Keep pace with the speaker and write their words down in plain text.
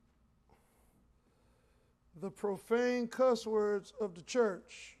The profane cuss words of the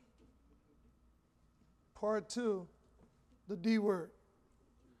church. Part 2, the D word.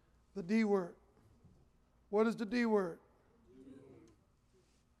 The D word. What is the D word?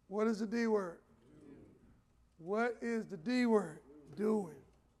 What is the D word? What is the D word? Doing.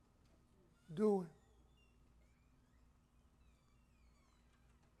 Doing.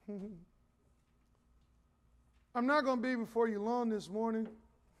 I'm not going to be before you long this morning,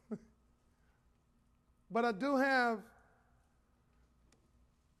 but I do have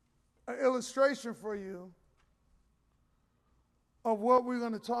an illustration for you of what we're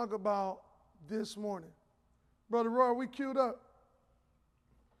going to talk about this morning. Brother Roy, are we queued up?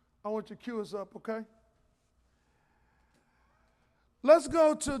 I want you to cue us up, okay? Let's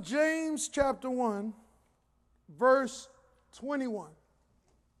go to James chapter 1, verse 21.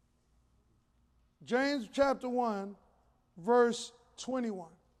 James chapter 1, verse 21.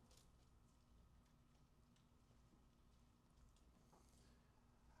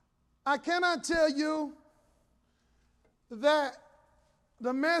 I cannot tell you that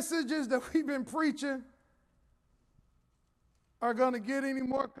the messages that we've been preaching are going to get any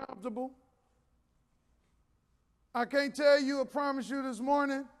more comfortable. I can't tell you, I promise you this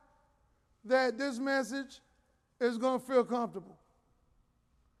morning, that this message is going to feel comfortable.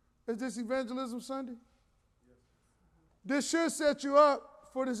 Is this Evangelism Sunday? Yes. This should set you up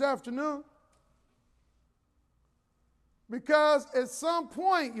for this afternoon. Because at some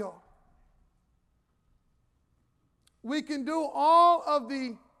point, y'all, we can do all of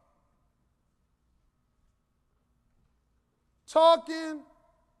the talking,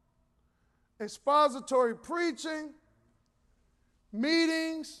 expository preaching,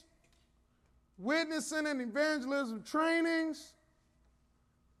 meetings, witnessing and evangelism trainings,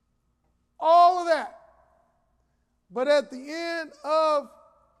 all of that. But at the end of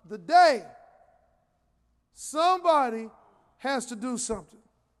the day, somebody has to do something.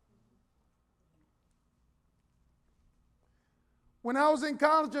 When I was in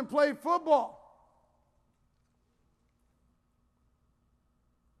college and played football,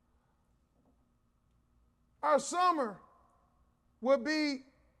 our summer would be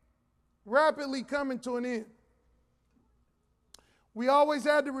rapidly coming to an end. We always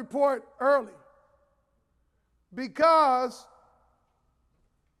had to report early because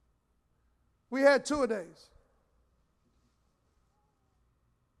we had two-a-days.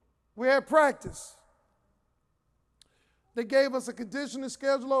 We had practice. They gave us a conditioning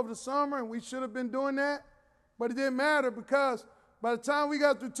schedule over the summer, and we should have been doing that, but it didn't matter because by the time we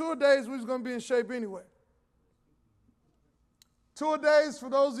got through two-a-days, we was going to be in shape anyway. Two-a-days, for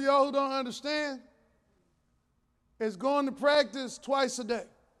those of y'all who don't understand, is going to practice twice a day.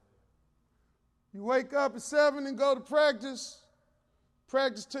 You wake up at 7 and go to practice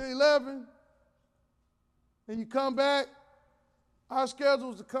till 11, then you come back. Our schedule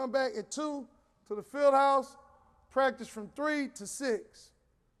was to come back at 2 to the field house, practice from 3 to 6.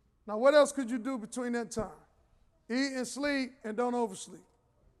 Now, what else could you do between that time? Eat and sleep and don't oversleep.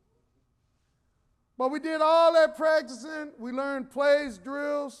 But we did all that practicing. We learned plays,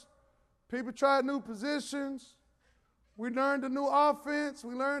 drills. People tried new positions. We learned a new offense.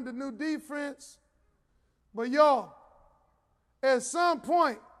 We learned a new defense. But y'all, at some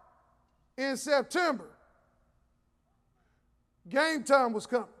point in September, game time was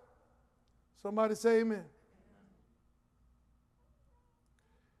coming. Somebody say amen.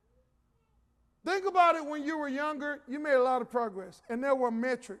 Think about it. When you were younger, you made a lot of progress, and there were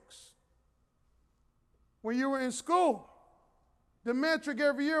metrics. When you were in school, the metric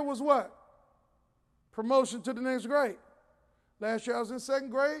every year was what? Promotion to the next grade. Last year I was in second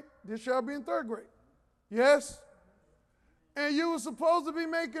grade. This year I'll be in third grade. Yes? And you were supposed to be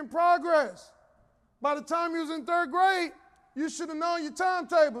making progress. By the time you was in third grade, you should have known your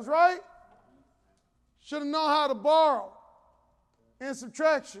timetables, right? Should have known how to borrow and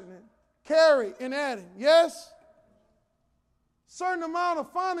subtraction and carry and adding. Yes? Certain amount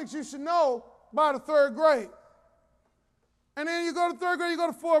of phonics you should know by the third grade. And then you go to third grade, you go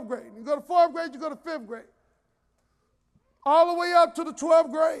to fourth grade. You go to fourth grade, you go to fifth grade. All the way up to the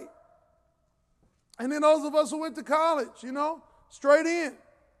 12th grade. And then those of us who went to college, straight in.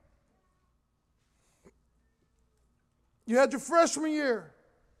 You had your freshman year.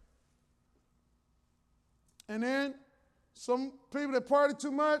 And then some people that partied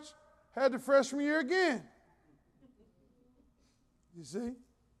too much had the freshman year again. You see?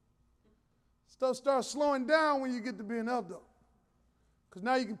 Stuff starts slowing down when you get to be an adult. Because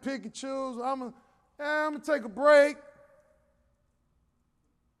now you can pick and choose. I'm going to take a break.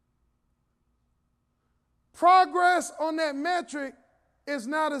 Progress on that metric is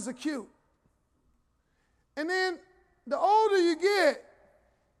not as acute. And then the older you get,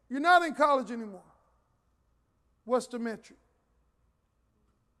 you're not in college anymore. What's the metric?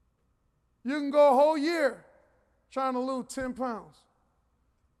 You can go a whole year trying to lose 10 pounds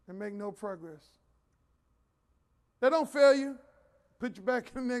and make no progress. They don't fail you, put you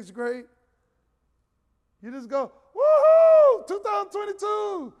back in the next grade. You just go, woohoo,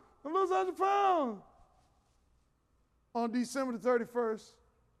 2022, I'm losing 100 pounds. On December the 31st,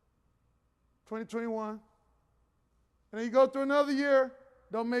 2021. And then you go through another year,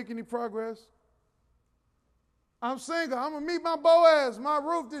 don't make any progress. I'm single, I'm going to meet my Boaz, my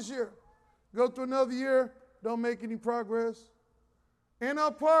Ruth this year. Go through another year, don't make any progress. In an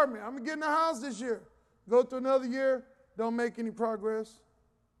apartment, I'm going to get in a house this year. Go through another year, don't make any progress.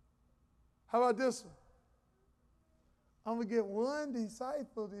 How about this one? I'm going to get one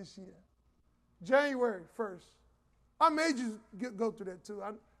disciple this year. January 1st. I made you go through that too. I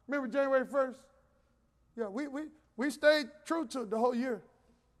remember January 1st? Yeah, we stayed true to it the whole year.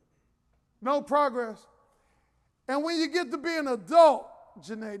 No progress. And when you get to be an adult,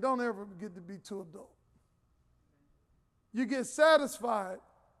 Janae, don't ever get to be too adult. You get satisfied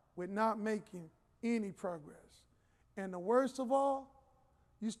with not making any progress. And the worst of all,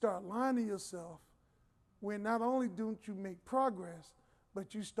 you start lying to yourself when not only don't you make progress,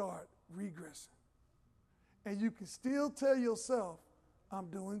 but you start regressing. And you can still tell yourself, I'm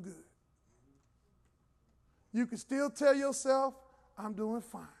doing good. You can still tell yourself, I'm doing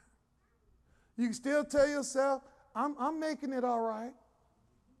fine. You can still tell yourself, I'm making it all right.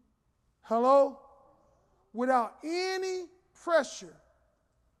 Hello? Without any pressure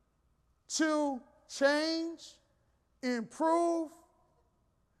to change, improve.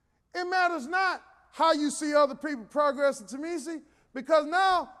 It matters not how you see other people progressing to me, see, because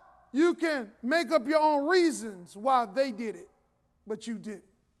now you can make up your own reasons why they did it, but you didn't.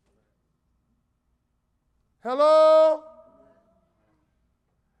 Hello?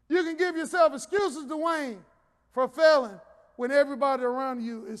 You can give yourself excuses, Dwayne, for failing when everybody around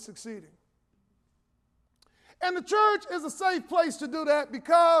you is succeeding. And the church is a safe place to do that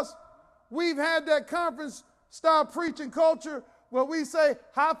because we've had that conference-style preaching culture where we say,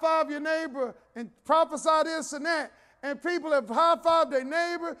 high-five your neighbor and prophesy this and that. And people have high-fived their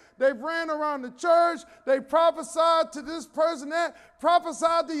neighbor. They've ran around the church. They prophesied to this person, that.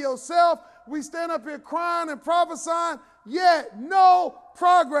 Prophesied to yourself. We stand up here crying and prophesying, yet no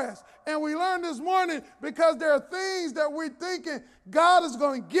progress. And we learned this morning because there are things that we're thinking God is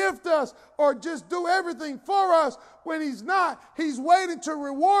going to gift us or just do everything for us when he's not. He's waiting to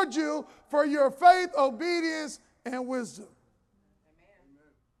reward you for your faith, obedience, and wisdom.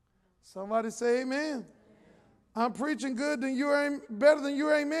 Amen. Somebody say amen. I'm preaching good than you are, better than you,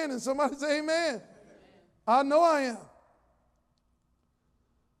 amen. And somebody say amen. I know I am.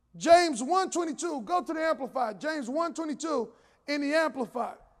 James 1:22, go to the Amplified. James 1:22 in the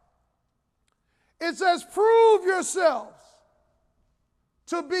Amplified. It says, prove yourselves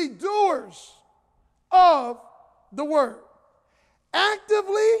to be doers of the word,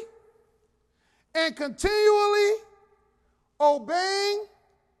 actively and continually obeying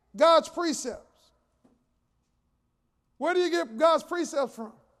God's precepts. Where do you get God's precepts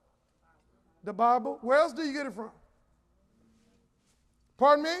from? The Bible. Where else do you get it from?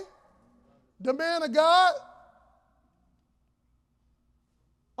 Pardon me? The man of God?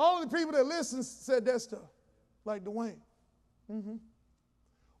 Only the people that listen said that stuff, like Dwayne. Mm-hmm.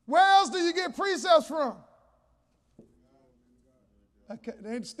 Where else do you get precepts from? Okay,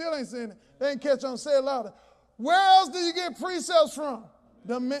 they still ain't saying it. They ain't catch on. Say it louder. Where else do you get precepts from?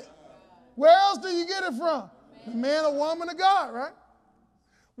 Where else do you get it from? The man or woman of God, right?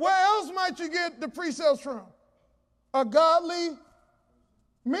 Where else might you get the precepts from? A godly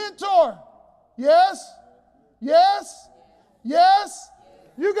mentor. Yes? Yes? Yes?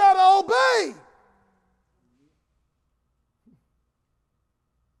 You got to obey.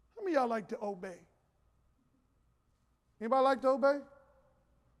 How many of y'all like to obey? Anybody like to obey?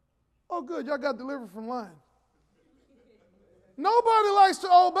 Oh, good. Y'all got delivered from lying. Nobody likes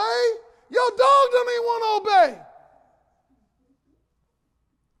to obey. Your dog don't even want to obey.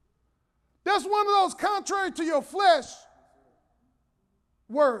 That's one of those contrary to your flesh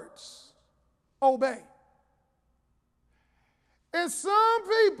words. Obey. And some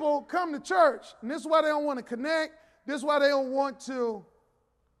people come to church, and this is why they don't want to connect. This is why they don't want to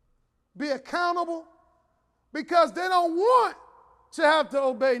be accountable, because they don't want to have to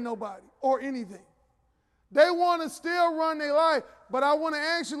obey nobody or anything. They want to still run their life. But I want to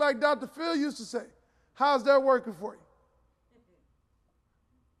ask you, like Dr. Phil used to say, how's that working for you?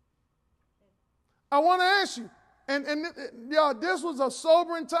 I want to ask you, and y'all, this was a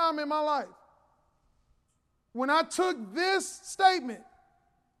sobering time in my life. when I took this statement,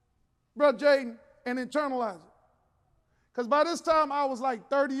 Brother Jaden, and internalized it. Because by this time I was like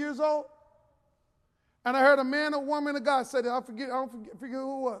 30 years old. And I heard a man or woman of God say that, I don't forget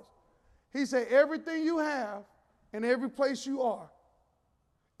who it was. He said, everything you have and every place you are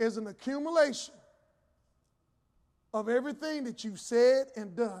is an accumulation of everything that you've said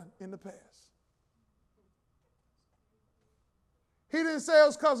and done in the past. He didn't say it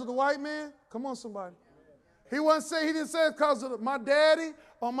was because of the white man. Come on, somebody. He didn't say it because of my daddy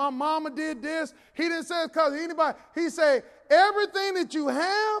or my mama did this. He didn't say it because of anybody. He said, everything that you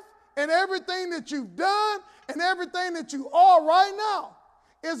have and everything that you've done and everything that you are right now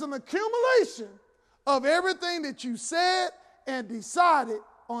is an accumulation of everything that you said and decided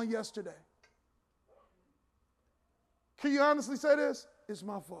on yesterday. Can you honestly say this? It's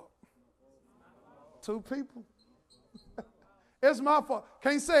my fault. Two people. It's my fault.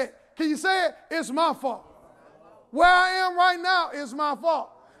 Can you say it? Can you say it? It's my fault. Where I am right now is my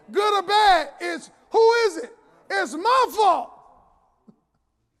fault. Good or bad, who is it? It's my fault.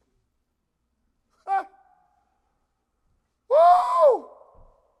 Woo!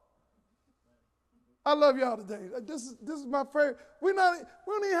 I love y'all today. This is my favorite. We don't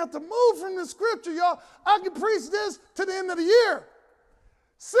even have to move from the scripture, y'all. I can preach this to the end of the year.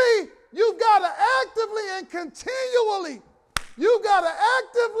 See, you've got to actively and continually. You've got to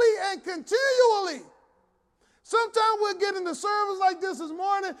actively and continually. Sometimes we'll get in the service like this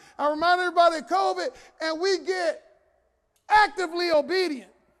morning. I remind everybody of COVID, and we get actively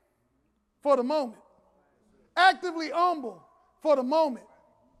obedient for the moment. Actively humble for the moment.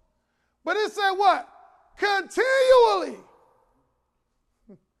 But it said what? Continually.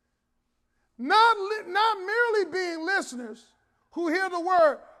 Not merely being listeners who hear the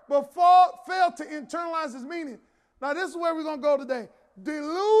word but fail to internalize its meaning. Now this is where we're going to go today.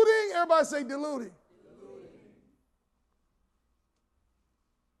 Deluding. Everybody say deluding.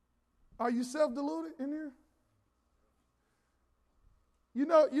 Are you self-deluded in here? You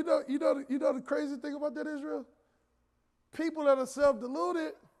know the crazy thing about that, Israel? People that are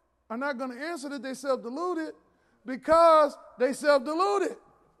self-deluded are not going to answer that they're self-deluded because they self-deluded.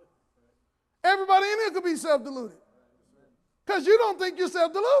 Everybody in here could be self-deluded because you don't think you're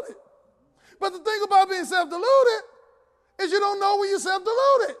self-deluded. But the thing about being self-deluded is you don't know when you're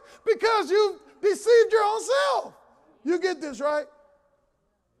self-deluded because you deceived your own self. You get this, right?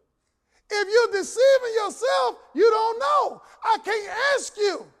 If you're deceiving yourself, you don't know. I can't ask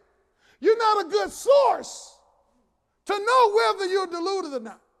you. You're not a good source to know whether you're deluded or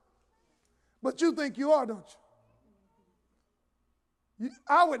not. But you think you are, don't you?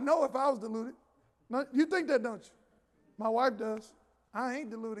 I would know if I was deluded. No, you think that, don't you? My wife does. I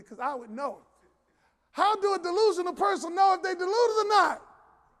ain't deluded because I would know. How do a delusional person know if they're deluded or not?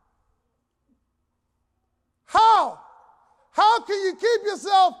 How? How can you keep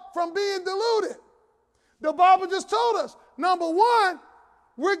yourself from being deluded? The Bible just told us, number one,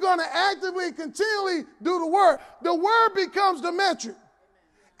 we're going to actively, continually do the word. The word becomes the metric.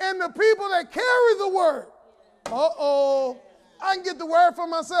 And the people that carry the word, I can get the word for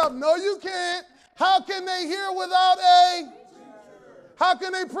myself. No, you can't. How can they hear without how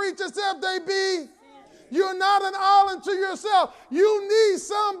can they preach except they be? You're not an island to yourself. You need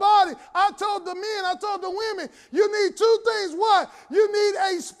somebody. I told the men, I told the women, you need two things. What? You need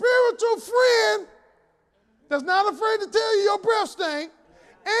a spiritual friend that's not afraid to tell you your breath stink,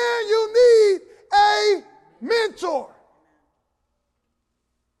 and you need a mentor.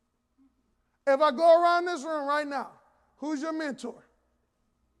 If I go around this room right now, who's your mentor?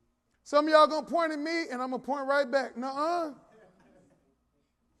 Some of y'all going to point at me, and I'm going to point right back. Nuh-uh.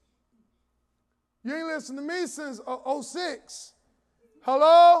 You ain't listened to me since 06.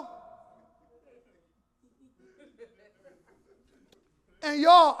 Hello? And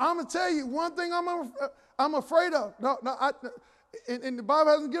y'all, I'm going to tell you one thing I'm afraid of. And the Bible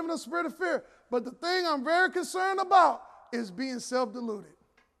hasn't given us a spirit of fear. But the thing I'm very concerned about is being self-deluded.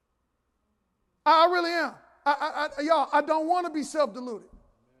 I really am. Y'all, I don't want to be self-deluded.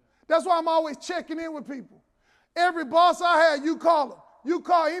 That's why I'm always checking in with people. Every boss I had, you call them. You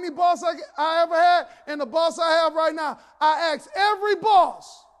call any boss I ever had and the boss I have right now. I ask every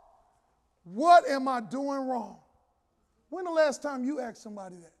boss, what am I doing wrong? When the last time you asked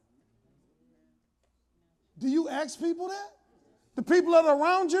somebody that? Do you ask people that? The people that are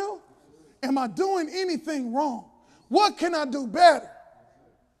around you? Am I doing anything wrong? What can I do better?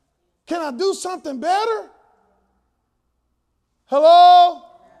 Can I do something better? Hello?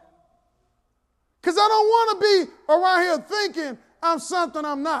 Because I don't want to be around here thinking I'm something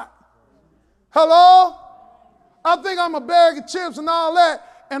I'm not. Hello? I think I'm a bag of chips and all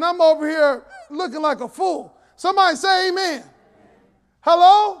that, and I'm over here looking like a fool. Somebody say amen.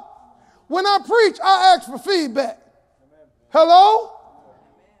 Hello? When I preach, I ask for feedback. Hello?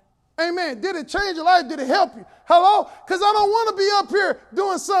 Amen. Did it change your life? Did it help you? Hello? Because I don't want to be up here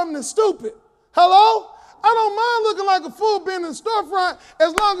doing something that's stupid. Hello? I don't mind looking like a fool being in the storefront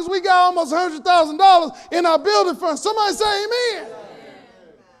as long as we got almost $100,000 in our building fund. Somebody say amen.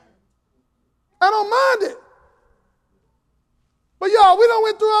 I don't mind it. But y'all, we done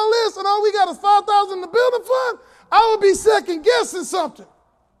went through our list and all we got is $5,000 in the building fund. I would be second guessing something.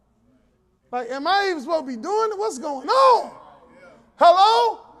 Like, am I even supposed to be doing it? What's going on?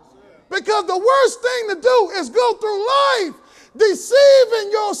 Hello? Because the worst thing to do is go through life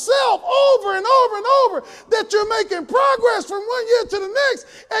deceiving yourself over and over and over that you're making progress from one year to the next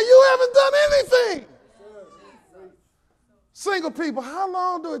and you haven't done anything. Single people, how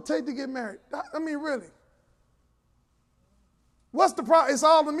long do it take to get married? I mean, really. What's the problem? It's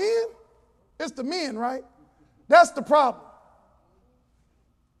all the men? It's the men, right? That's the problem.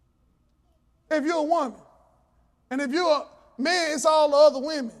 If you're a woman, and if you're a man, it's all the other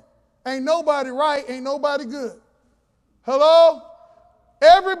women. Ain't nobody right, ain't nobody good. Hello?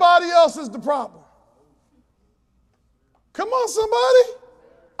 Everybody else is the problem. Come on, somebody.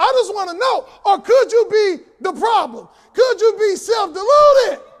 I just want to know, or could you be the problem? Could you be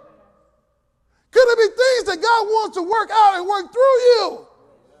self-deluded? Could it be things that God wants to work out and work through you?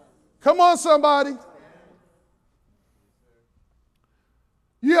 Come on, somebody.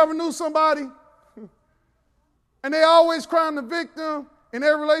 You ever knew somebody and they always crying the victim in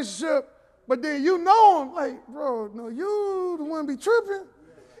their relationship, but then you know them, like, bro, no, you the one be tripping.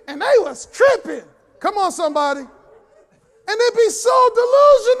 And they was tripping. Come on, somebody. And they be so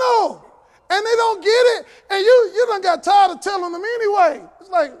delusional. And they don't get it. And you done got tired of telling them anyway. It's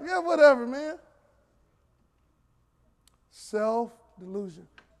like, yeah, whatever, man. Self-delusion.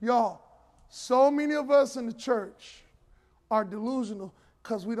 Y'all, so many of us in the church are delusional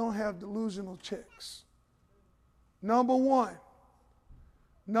because we don't have delusional checks. Number one,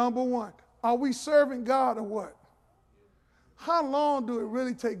 are we serving God or what? How long do it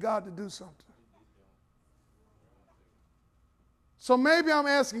really take God to do something? So maybe I'm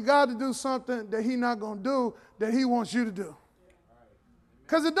asking God to do something that he's not going to do that he wants you to do.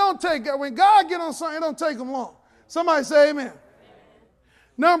 Because it don't take, when God get on something, it don't take him long. Somebody say amen.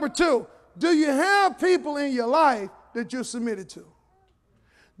 Number two, do you have people in your life that you're submitted to?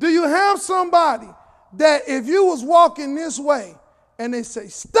 Do you have somebody that if you was walking this way and they say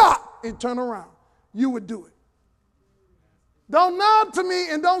stop and turn around, you would do it? Don't nod to me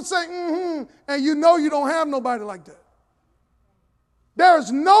and don't say and you know you don't have nobody like that.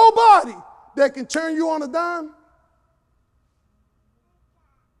 There's nobody that can turn you on a dime.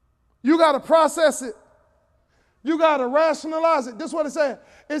 You got to process it. You got to rationalize it. This is what it says.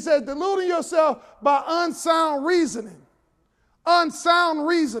 It says deluding yourself by unsound reasoning. Unsound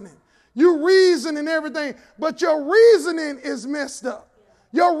reasoning. You reason and everything, but your reasoning is messed up.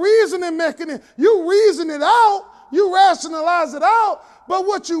 Your reasoning mechanism, you reason it out, you rationalize it out, but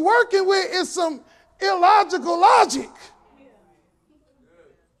what you're working with is some illogical logic.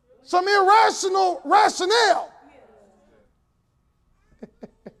 Some irrational rationale.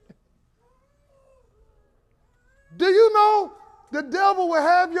 Do you know the devil will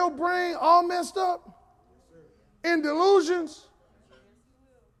have your brain all messed up in delusions?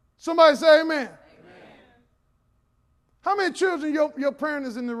 Somebody say amen. How many children your parent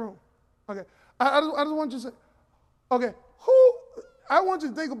is in the room? Okay, I just want you to say, okay, I want you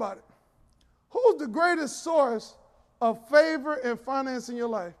to think about it. Who's the greatest source of favor and finance in your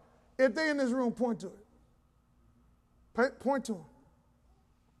life? If they in this room, point to it. Point to them.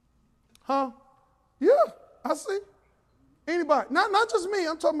 Huh? Yeah, I see. Anybody. Not just me.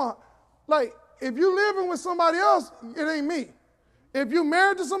 I'm talking about, like, if you living with somebody else, it ain't me. If you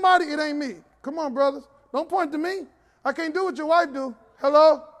married to somebody, it ain't me. Come on, brothers. Don't point to me. I can't do what your wife do.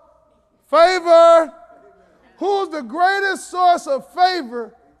 Hello? Favor. Who's the greatest source of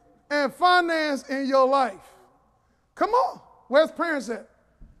favor and finance in your life? Come on. Where's parents at?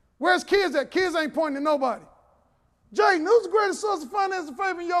 Where's kids at? Kids ain't pointing to nobody. Jayden, who's the greatest source of finance and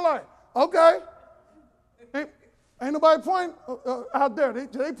favor in your life? Okay. Ain't nobody pointing out there.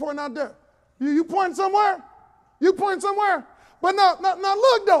 They pointing out there. You pointing somewhere? You pointing somewhere? But now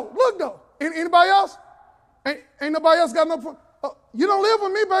look though. Anybody else? Ain't nobody else got no point? You don't live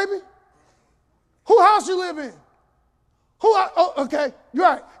with me, baby. Who house you live in? Okay, you're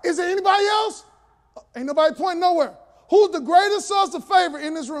right. Is there anybody else? Ain't nobody pointing nowhere. Who's the greatest source of favor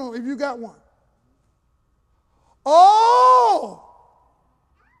in this room if you got one? Oh.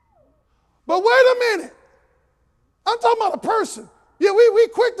 But wait a minute. I'm talking about a person. Yeah, we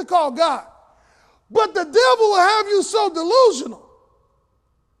quick to call God. But the devil will have you so delusional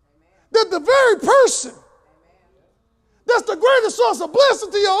that the very person that's the greatest source of blessing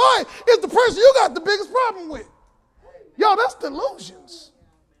to your life is the person you got the biggest problem with. Yo, that's delusions.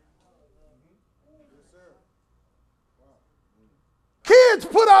 Kids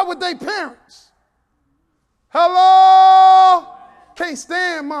put out with their parents. Hello? Can't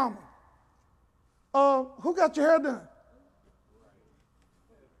stand mama. Who got your hair done?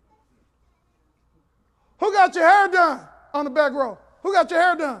 Who got your hair done on the back row? Who got your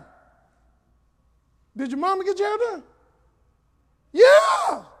hair done? Did your mama get your hair done?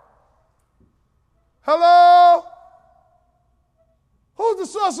 Yeah. Hello? Who's the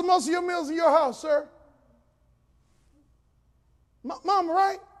source of most of your meals in your house, sir? Mama,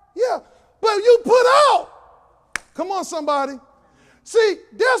 right? Yeah. But you put out. Come on, somebody. See,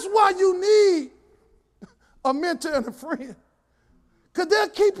 that's why you need a mentor and a friend. Because they'll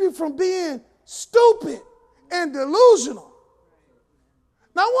keep you from being stupid and delusional.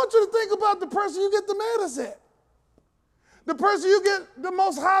 Now, I want you to think about the person you get the maddest at. The person you get the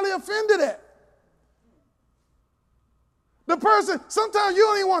most highly offended at. The person, sometimes you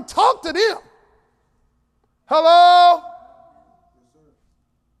don't even want to talk to them. Hello?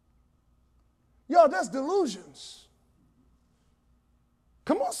 Yo, that's delusions.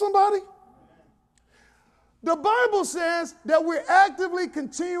 Come on, somebody. The Bible says that we're actively,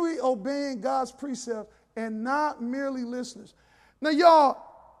 continually obeying God's precepts and not merely listeners. Now, y'all,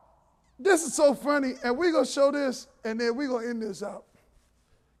 this is so funny, and we're going to show this, and then we're going to end this out.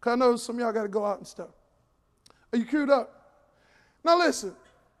 Because I know some of y'all got to go out and stuff. Are you queued up? Now, listen.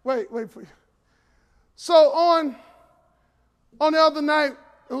 Wait for you. So, on the other night,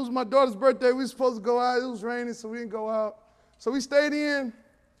 it was my daughter's birthday. We were supposed to go out. It was raining, so we didn't go out. So we stayed in,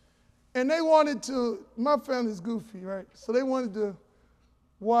 and they wanted to, my family's goofy, right? So they wanted to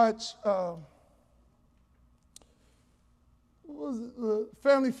watch, what was it,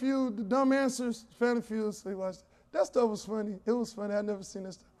 Family Feud, The Dumb Answers, Family Feud, so they watched. That stuff was funny. It was funny. I'd never seen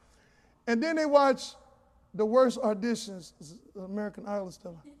that stuff. And then they watched the worst auditions, American Idol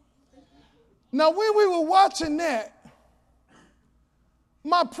stuff. Now, when we were watching that,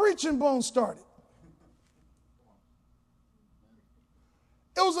 my preaching bone started.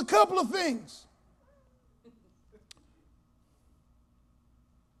 It was a couple of things.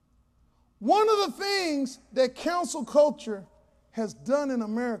 One of the things that cancel culture has done in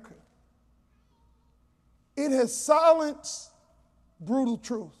America, it has silenced brutal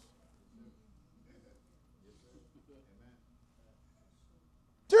truth.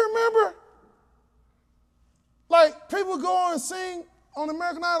 Do you remember? Like, people go on and sing on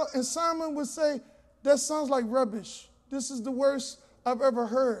American Idol, and Simon would say, that sounds like rubbish. This is the worst I've ever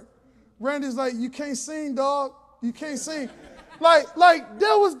heard. Randy's like, you can't sing, dog. You can't sing. Like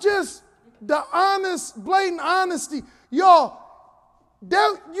that was just the honest, blatant honesty. Y'all,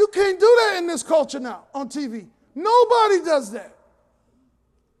 you can't do that in this culture now on TV. Nobody does that.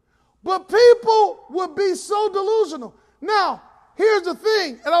 But people would be so delusional. Now, here's the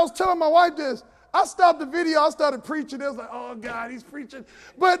thing, and I was telling my wife this. I stopped the video. I started preaching. It was like, oh, God, he's preaching.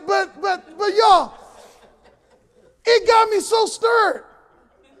 But y'all, it got me so stirred.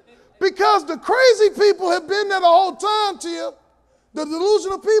 Because the crazy people have been there the whole time to you, the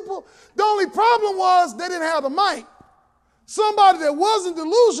delusional people. The only problem was they didn't have the mic. Somebody that wasn't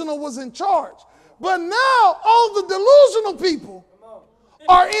delusional was in charge. But now all the delusional people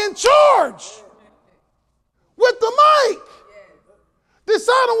are in charge with the mic.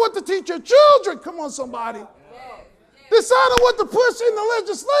 Deciding what to teach your children. Come on, somebody. Deciding what to push in the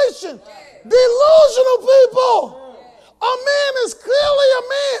legislation. Delusional people. A man is clearly a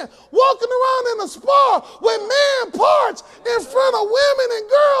man walking around in a spa with man parts in front of women and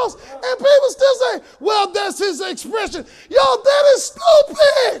girls, and people still say, well, that's his expression. Yo, that is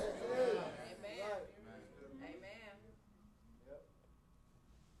stupid. Amen.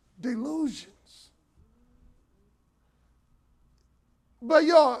 Delusions. But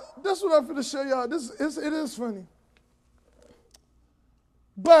y'all, that's what I'm going to show y'all. It is funny.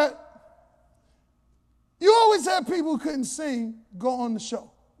 But you always had people who couldn't sing go on the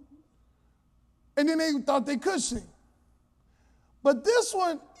show. And then they thought they could sing. But this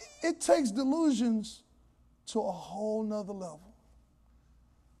one, it takes delusions to a whole nother level.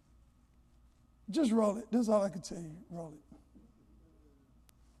 Just roll it. That's all I can tell you. Roll it.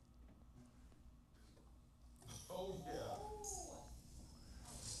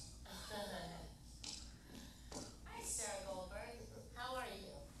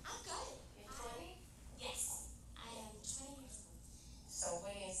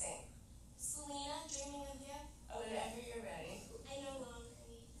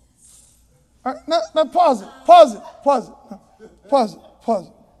 All right, now pause it. Pause it. Pause it. No, pause it. Pause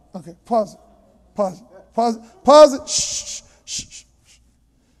it. Okay, pause it. Pause it. Pause it. Pause it. Shh, shh, shh.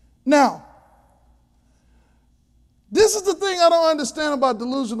 Now, this is the thing I don't understand about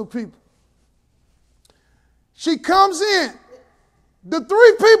delusional people. She comes in. The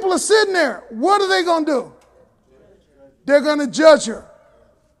three people are sitting there. What are they going to do? They're going to judge her.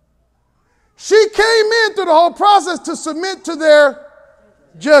 She came in through the whole process to submit to their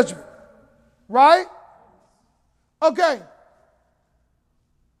judgment. Right? Okay.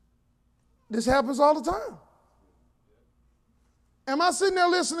 This happens all the time. Am I sitting there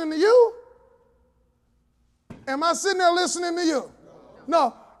listening to you? Am I sitting there listening to you?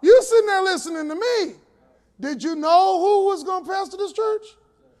 No. You sitting there listening to me. Did you know who was going to pastor this church?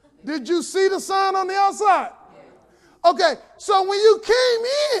 Did you see the sign on the outside? Okay, so when you came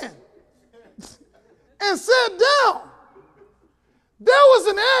in and sat down, there was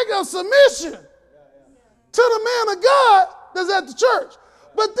an act of submission to the man of God that's at the church.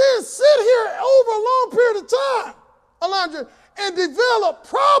 But then sit here over a long period of time, Alondra, and develop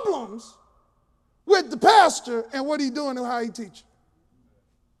problems with the pastor and what he's doing and how he teaches.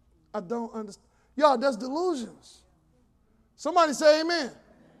 I don't understand. Y'all, that's delusions. Somebody say amen.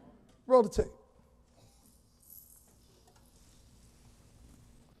 Roll the tape.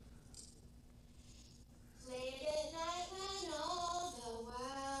 Late at night when all the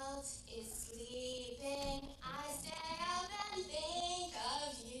world is sleeping, I stay up and think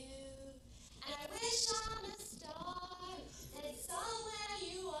of you. And I wish on a star that somewhere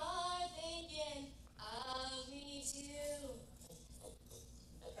you are thinking of me too.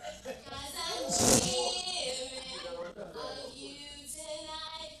 'Cause I'm dreaming of you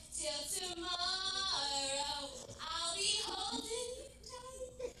tonight till tomorrow. I'll be holding you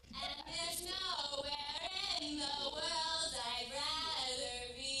tight, and there's nowhere in the world I'd rather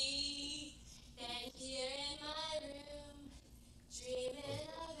be than here in my room, dreaming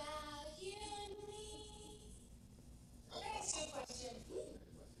about you and me. Let me ask you a question.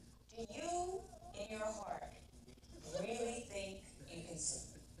 Do you, in your heart, really think you can sing?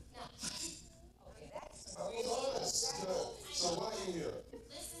 No. Okay, that's I was honest. So why are you here?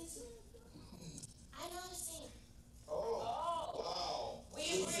 Listen to me. I'm not a singer. Oh, wow.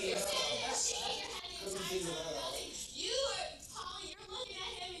 we agree. You're standing there shaking your head the entire figure time. that out. You are, Paul, you're looking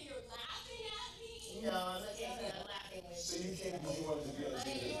at him and you're laughing at me. No, I'm looking at you, I'm laughing with So you came because you wanted to be on you.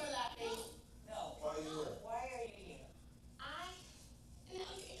 TV. You were laughing. No. Why are you here? Why are you here? And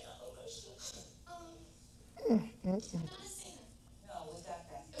I'm getting a little emotional. I'm not a singer. No, we got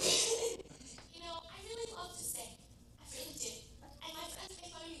that. I really love to sing. I really do. And my friends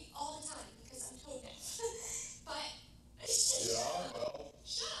make fun of me all the time because I'm tone deaf. But Yeah, well,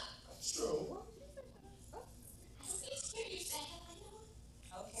 shut up. that's true. I don't need to hear you say it. I know.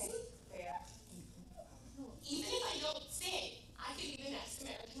 Okay, fair. Even if I don't sing, I could be the next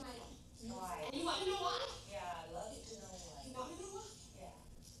American Idol. Why? And you want to know why? Yeah, I'd love to know why. You want to know why? Yeah.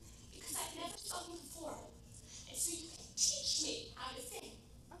 Because I've never sung before. And so you can teach me how to sing.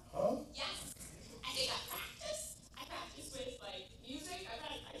 Huh? Yes. I think I practice. I practice with music. I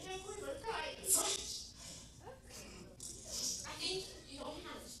can't believe I'm crying this much. I think you don't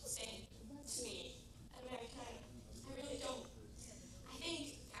have to sing to me at American Idol. I really don't. I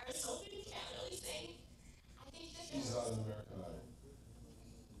think Paris Hilton can't really sing. I think that He's not an American Idol.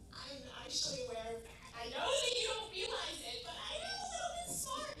 I'm actually aware of that. I know that you don't realize it, but I am a little bit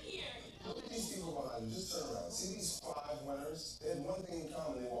smart here. Look at these people behind you. Just turn around. See these 5 winners? They had one thing in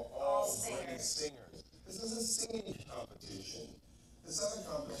common. They were all great singers. This is a singing competition. It's not a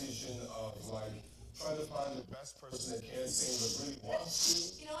competition of trying to find the best person that can sing but really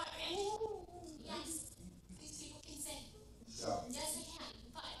wants to. You know what, Randy? Yes, these people can sing. Yeah. Yes, they can.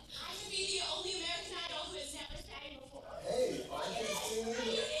 But I could be the only American Idol who has never sang before. Hey, I can sing either.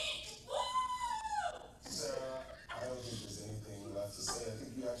 Unique! Woo! Sarah, I don't think there's anything left to say. I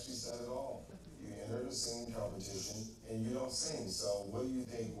think you actually said it all. You entered a singing competition and you don't sing. So what do you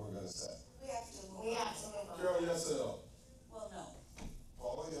think we're going to say? We have to move on. Carol, yes or no? Well, no.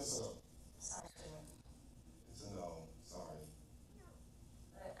 Paula, yes or no? Sorry, Stuart. It's a no. Sorry.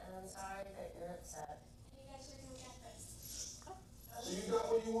 And I'm sorry that you're upset. And you guys are gonna get this. So you got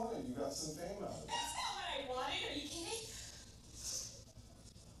what you wanted. You got some fame out of it. That's not what I wanted. Are you kidding?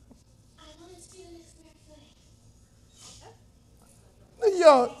 I wanted to be the next American Idol. Now,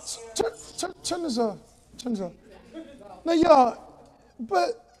 y'all, turn this off. Turn this off. Now, y'all,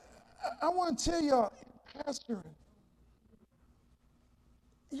 but I want to tell y'all, pastoring,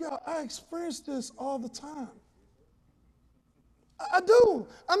 y'all, I experience this all the time. I do.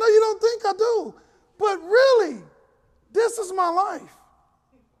 I know you don't think I do. But really, this is my life.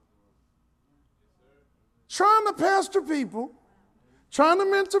 trying to pastor people, trying to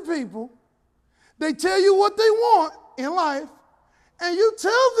mentor people. They tell you what they want in life, and you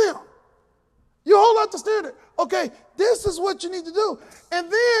tell them. You hold out the standard. Okay, this is what you need to do.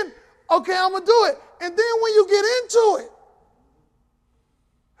 And then, okay, I'm going to do it. And then when you get into it,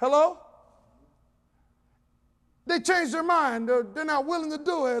 hello? They change their mind, or they're not willing to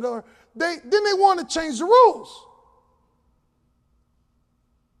do it, or then they want to change the rules.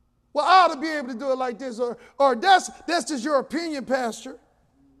 Well, I ought to be able to do it like this, or that's just your opinion, Pastor.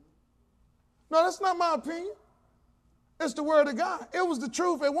 No, that's not my opinion. It's the word of God. It was the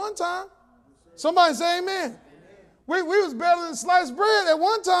truth at one time. Somebody say amen. We was better than sliced bread at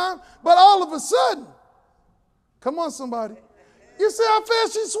one time, but all of a sudden, come on somebody. You see how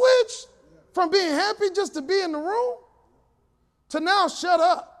fast she switched from being happy just to be in the room to now shut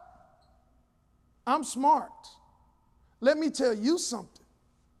up. I'm smart. Let me tell you something.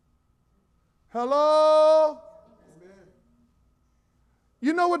 Hello?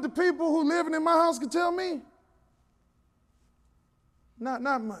 You know what the people who living in my house can tell me?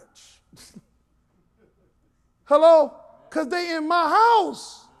 Not much. Hello? Because they in my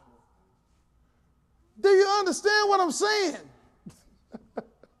house. Do you understand what I'm saying?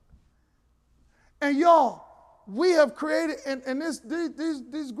 And y'all, we have created, and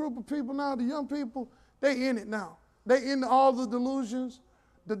these group of people now, the young people, they in it now. They in all the delusions,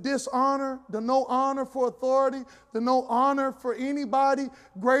 the dishonor, the no honor for authority, the no honor for anybody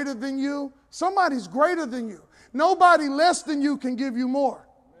greater than you. Somebody's greater than you. Nobody less than you can give you more.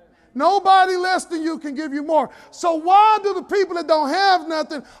 Nobody less than you can give you more. So why do the people that don't have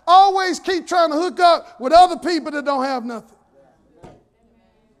nothing always keep trying to hook up with other people that don't have nothing?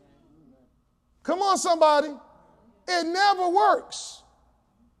 Come on, somebody. It never works.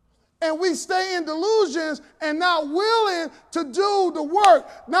 And we stay in delusions and not willing to do the work,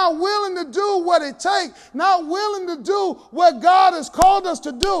 not willing to do what it takes, not willing to do what God has called us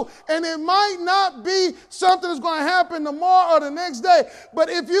to do. And it might not be something that's going to happen tomorrow or the next day. But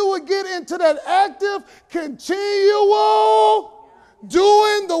if you would get into that active, continual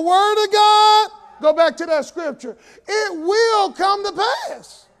doing the word of God, go back to that scripture, it will come to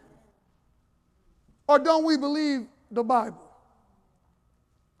pass. Or don't we believe the Bible?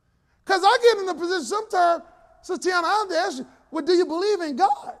 Because I get in a position sometimes, Sister Tiana, I have to ask you, well, do you believe in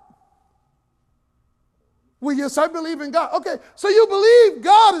God? Well, yes, I believe in God. Okay, so you believe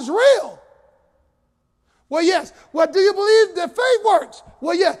God is real? Well, yes. Well, do you believe that faith works?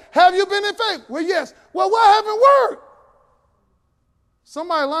 Well, yes. Have you been in faith? Well, yes. Well, what haven't worked?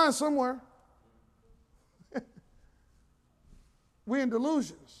 Somebody lying somewhere. We're in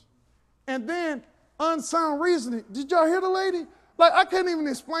delusions. And then unsound reasoning. Did y'all hear the lady? Like, I can't even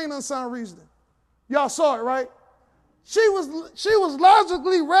explain unsound reasoning. Y'all saw it, right? She was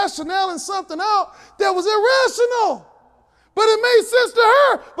logically rationale something out that was irrational. But it made sense to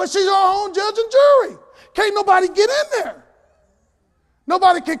her. But she's her own judge and jury. Can't nobody get in there.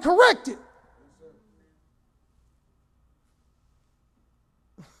 Nobody can correct it.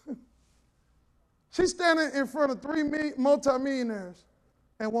 She's standing in front of 3 multimillionaires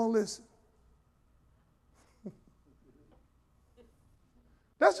and won't listen.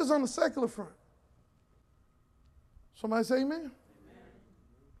 That's just on the secular front. Somebody say amen? Amen.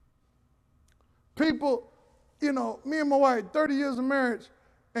 People, you know, me and my wife, 30 years of marriage,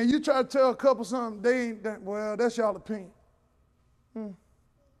 and you try to tell a couple something, they ain't that, well, that's y'all opinion.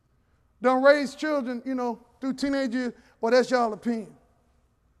 Don't raise children, you know, through teenage years, well, that's y'all opinion.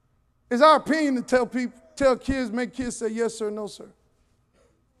 It's our opinion to tell kids, make kids say yes, sir, no, sir.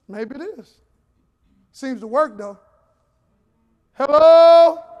 Maybe it is. Seems to work, though.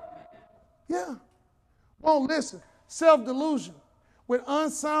 Hello? Yeah. Won't listen. Self-delusion with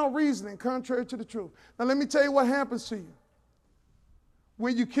unsound reasoning contrary to the truth. Now, let me tell you what happens to you.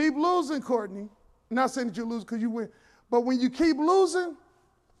 When you keep losing, Courtney, not saying that you lose because you win, but when you keep losing,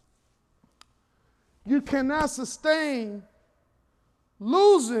 you cannot sustain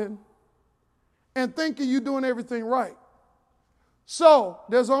losing and thinking you're doing everything right. So,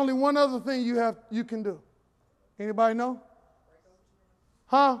 there's only one other thing you can do. Anybody know?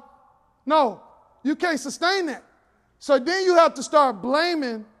 Huh? No, you can't sustain that. So then you have to start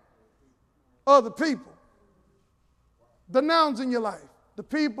blaming other people. The nouns in your life, the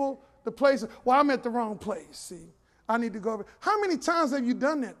people, the places. Well, I'm at the wrong place, see. I need to go over. How many times have you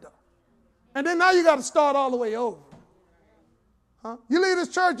done that, though? And then now you got to start all the way over. Huh? You leave this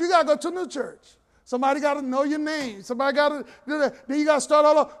church, you got to go to a new church. Somebody got to know your name. Somebody got to do that. Then you got to start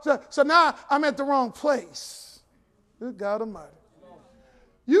all over. So now I'm at the wrong place. Good God Almighty.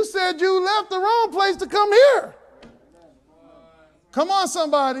 You said you left the wrong place to come here. Come on,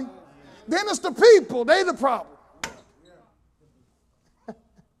 somebody. then it's the people. They the problem.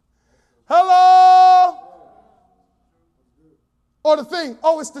 Hello? Or the thing,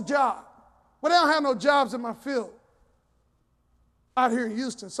 oh, it's the job. Well, they don't have no jobs in my field out here in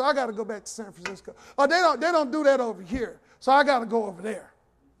Houston, so I got to go back to San Francisco. Or they don't do that over here, so I got to go over there.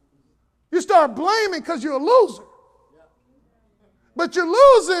 You start blaming because you're a loser. But you're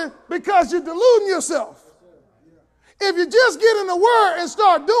losing because you're deluding yourself. If you just get in the Word and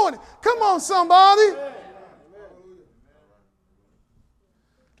start doing it, come on, somebody.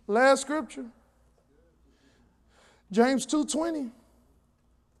 Last scripture, James 2:20.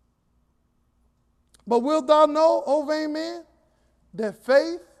 But wilt thou know, O vain man, that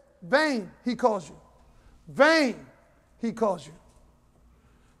faith, vain, he calls you. Vain, he calls you.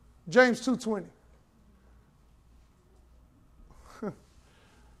 James 2:20.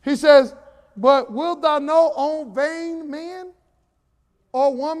 He says, but wilt thou know, O vain man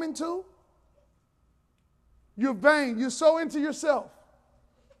or woman too? You're vain. You're so into yourself.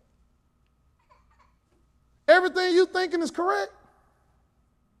 Everything you thinking is correct.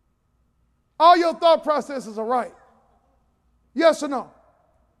 All your thought processes are right. Yes or no?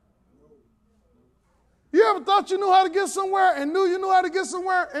 You ever thought you knew how to get somewhere and knew you knew how to get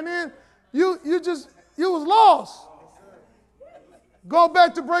somewhere and then you was lost? Go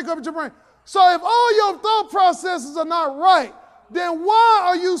back to break up with your brain. So if all your thought processes are not right, then why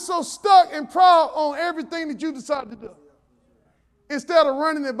are you so stuck and proud on everything that you decide to do instead of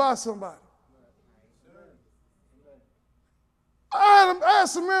running it by somebody? I had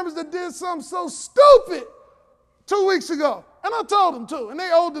some members that did something so stupid 2 weeks ago. And I told them too, and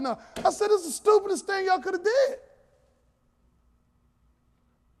they old enough. I said, this is the stupidest thing y'all could have did.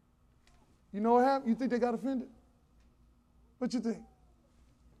 You know what happened? You think they got offended? What you think?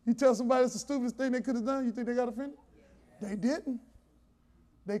 You tell somebody it's the stupidest thing they could have done, you think they got offended? They didn't.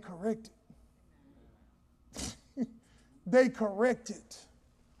 They corrected. They corrected.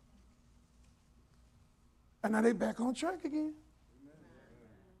 And now they back on track again.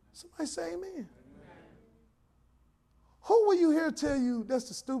 Somebody say amen. Who will you hear tell you that's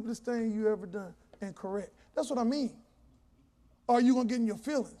the stupidest thing you ever done and correct? That's what I mean. Or are you going to get in your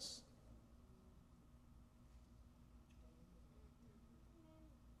feelings?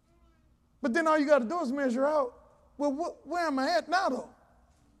 But then all you got to do is measure out, well, where am I at now, though?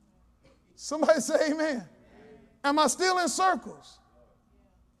 Somebody say amen. Am I still in circles?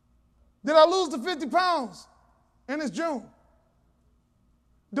 Did I lose the 50 pounds and it's June?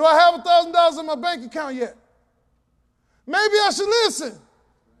 Do I have $1,000 in my bank account yet? Maybe I should listen.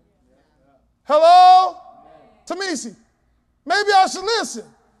 Hello? Tamisi, maybe I should listen.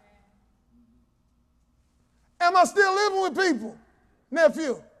 Am I still living with people?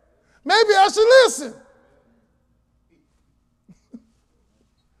 Nephew, maybe I should listen.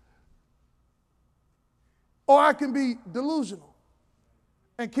 Or I can be delusional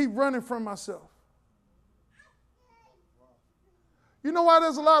and keep running from myself. You know why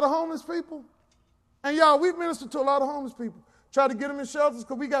there's a lot of homeless people? And y'all, we've ministered to a lot of homeless people. Try to get them in shelters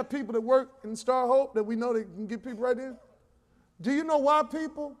because we got people that work in Star Hope that we know they can get people right in. Do you know why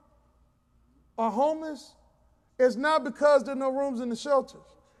people are homeless? It's not because there are no rooms in the shelters.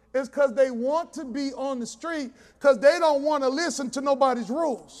 It's because they want to be on the street because they don't want to listen to nobody's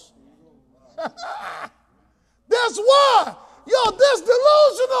rules. That's why. Yo, that's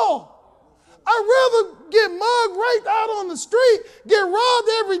delusional. I'd rather get mugged right out on the street, get robbed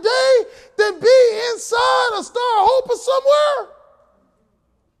every day, than be inside a Star Hope or somewhere.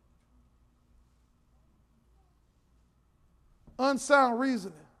 Unsound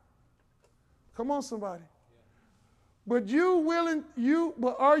reasoning. Come on, somebody. But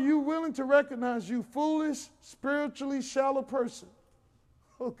are you willing to recognize you foolish, spiritually shallow person?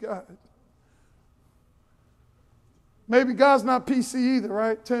 Oh God. Maybe God's not PC either,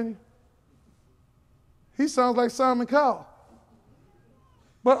 right, Tanya? He sounds like Simon Cowell.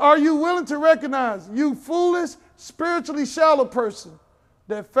 But are you willing to recognize, you foolish, spiritually shallow person,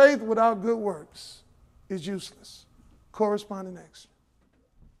 that faith without good works is useless? Corresponding action.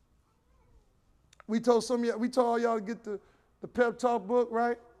 We told all y'all to get the Pt.2 book,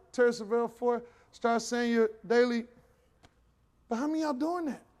 right? Terry Savelle 4. Start saying your daily. But how many of y'all doing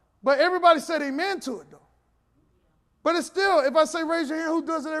that? But everybody said amen to it, though. But it's still, if I say raise your hand, who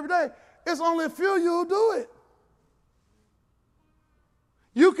does it every day? It's only a few of you who do it.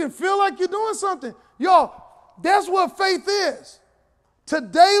 You can feel like you're doing something. Y'all, that's what faith is. To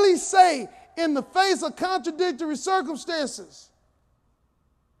daily say, in the face of contradictory circumstances,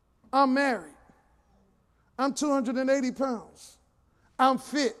 I'm married. I'm 280 pounds. I'm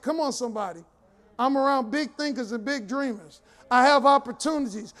fit. Come on, somebody. I'm around big thinkers and big dreamers. I have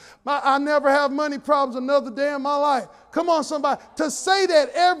opportunities. I never have money problems another day in my life. Come on, somebody. To say that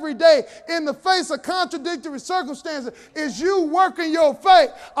every day in the face of contradictory circumstances is you working your faith.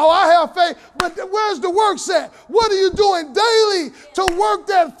 Oh, I have faith, but where's the work at? What are you doing daily to work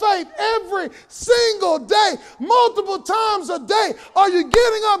that faith every single day, multiple times a day? Are you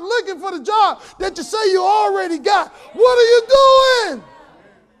getting up looking for the job that you say you already got? What are you doing?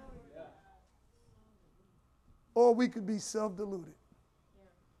 Or we could be self-deluded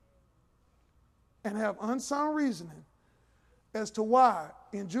and have unsound reasoning as to why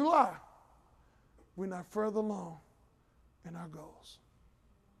in July we're not further along in our goals.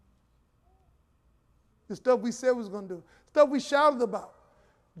 The stuff we said we was going to do, stuff we shouted about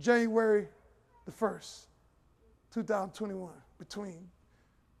January the 1st, 2021, between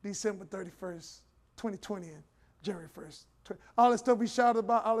December 31st, 2020 and January 1st. All that stuff we shouted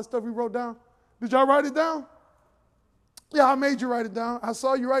about, all that stuff we wrote down. Did y'all write it down? Yeah, I made you write it down. I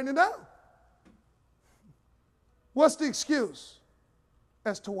saw you writing it down. What's the excuse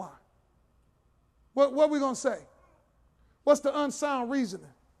as to why? What are we going to say? What's the unsound reasoning?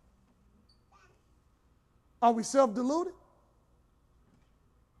 Are we self-deluded?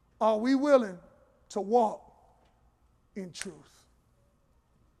 Are we willing to walk in truth?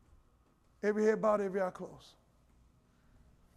 Every head bowed, every eye closed.